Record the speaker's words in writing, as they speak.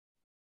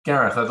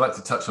Gareth, I'd like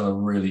to touch on a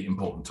really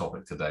important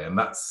topic today, and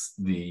that's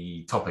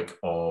the topic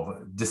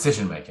of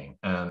decision making.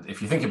 And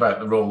if you think about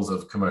the roles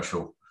of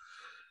commercial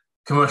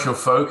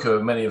folk,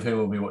 many of whom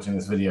will be watching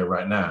this video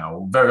right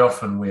now, very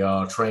often we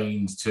are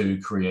trained to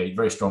create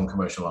very strong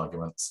commercial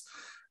arguments,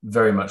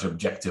 very much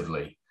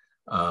objectively.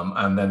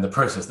 And then the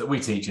process that we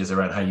teach is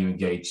around how you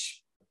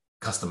engage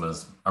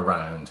customers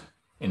around,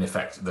 in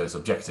effect, those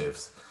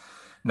objectives.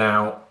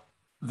 Now,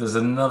 there's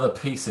another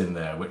piece in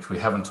there which we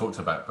haven't talked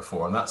about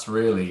before, and that's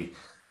really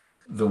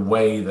the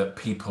way that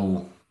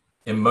people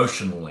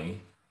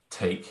emotionally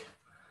take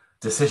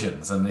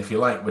decisions. And if you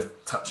like, we're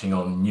touching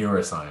on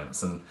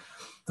neuroscience, and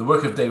the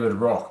work of David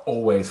Rock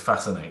always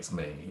fascinates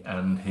me,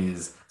 and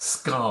his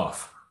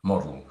SCARF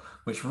model,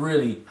 which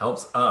really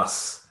helps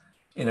us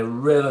in a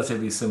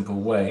relatively simple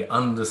way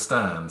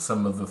understand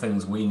some of the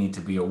things we need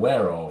to be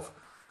aware of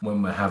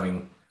when we're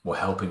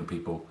helping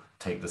people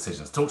take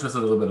decisions. Talk to us a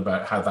little bit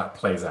about how that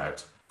plays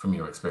out from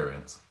your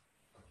experience.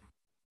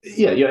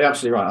 Yeah, you're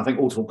absolutely right. I think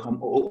all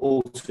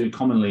too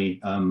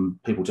commonly,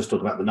 people just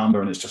talk about the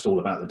number and it's just all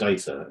about the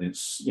data.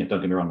 It's, don't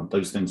get me wrong,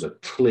 those things are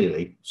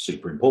clearly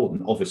super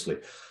important, obviously.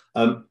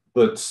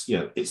 But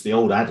it's the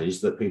old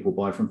adage that people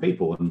buy from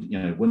people.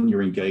 And when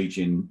you're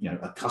engaging,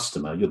 a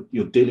customer,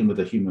 you're dealing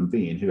with a human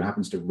being who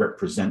happens to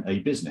represent a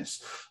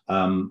business.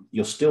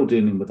 You're still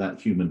dealing with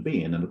that human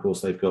being, and of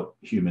course they've got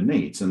human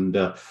needs. And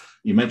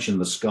you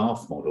mentioned the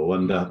SCARF model,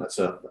 and that's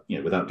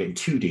without getting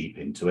too deep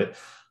into it,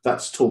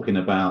 that's talking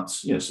about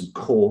some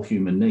core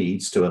human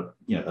needs to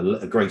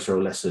a greater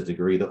or lesser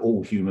degree that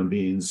all human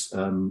beings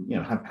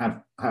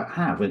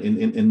have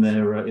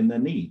in their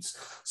needs.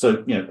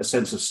 So a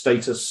sense of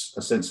status,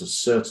 a sense of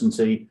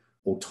certainty,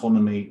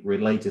 autonomy,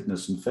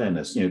 relatedness, and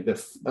fairness. They're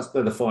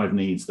the five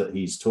needs that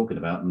he's talking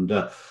about. And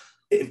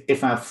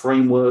if our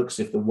frameworks,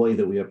 if the way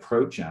that we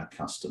approach our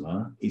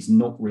customer is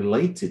not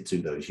related to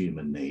those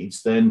human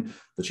needs, then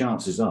the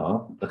chances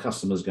are the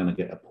customer's going to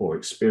get a poor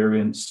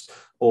experience,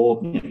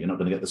 or you're not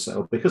going to get the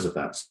sale because of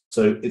that.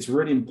 So it's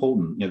really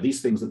important,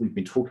 these things that we've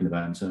been talking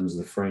about in terms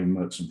of the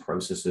frameworks and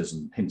processes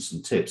and hints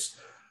and tips,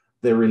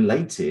 they're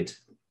related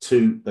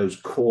to those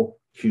core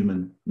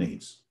human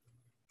needs.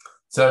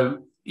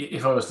 So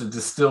if I was to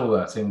distill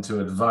that into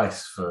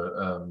advice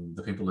for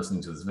the people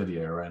listening to this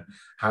video around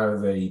how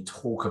they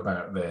talk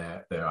about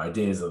their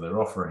ideas or their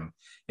offering,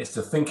 it's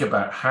to think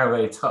about how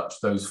they touch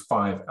those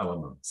five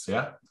elements,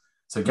 yeah?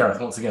 So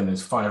Gareth, once again,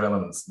 those five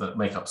elements that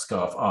make up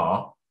SCARF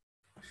are?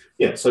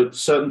 Yeah, so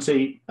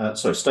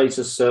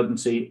status,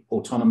 certainty,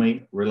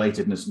 autonomy,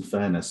 relatedness, and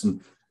fairness.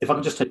 And if I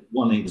can just take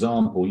one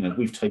example,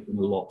 we've taken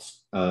a lot,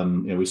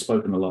 we've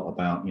spoken a lot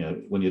about,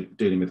 when you're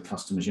dealing with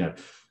customers,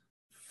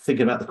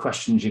 thinking about the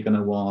questions you're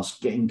going to ask,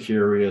 getting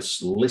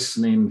curious,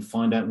 listening,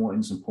 find out what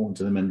is important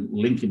to them, and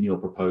linking your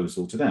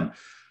proposal to them.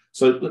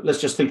 So let's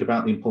just think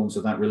about the importance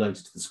of that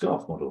related to the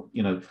SCARF model.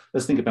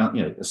 Let's think about,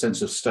 a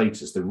sense of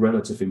status, the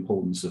relative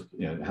importance of,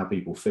 how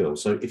people feel.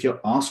 So if you're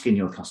asking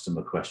your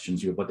customer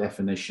questions, you're by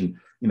definition,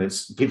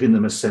 it's giving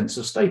them a sense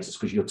of status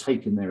because you're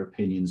taking their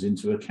opinions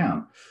into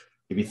account.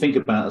 If you think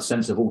about a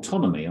sense of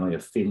autonomy, a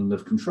feeling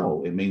of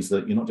control, it means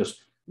that you're not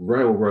just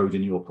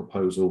railroading your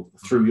proposal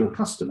through your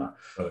customer.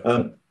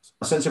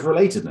 A sense of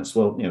relatedness.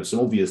 Well, some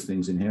obvious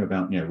things in here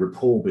about,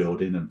 rapport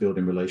building and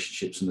building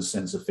relationships and the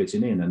sense of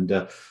fitting in.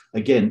 And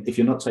again, if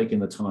you're not taking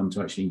the time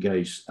to actually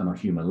engage on a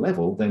human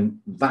level, then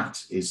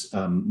that is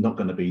not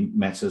going to be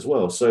met as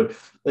well. So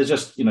there's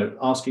just,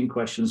 asking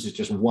questions is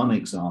just one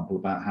example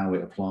about how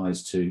it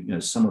applies to,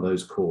 some of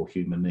those core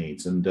human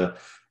needs. And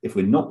if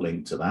we're not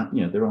linked to that,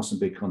 there are some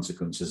big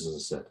consequences, as I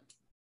said.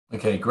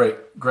 Okay, great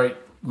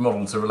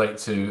model to relate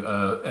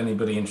to.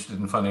 Anybody interested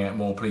in finding out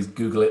more, please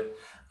Google it.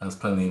 There's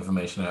plenty of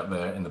information out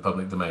there in the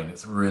public domain.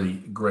 It's a really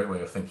great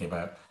way of thinking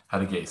about how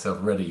to get yourself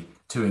ready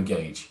to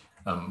engage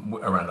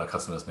around our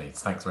customers'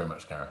 needs. Thanks very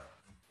much, Gareth.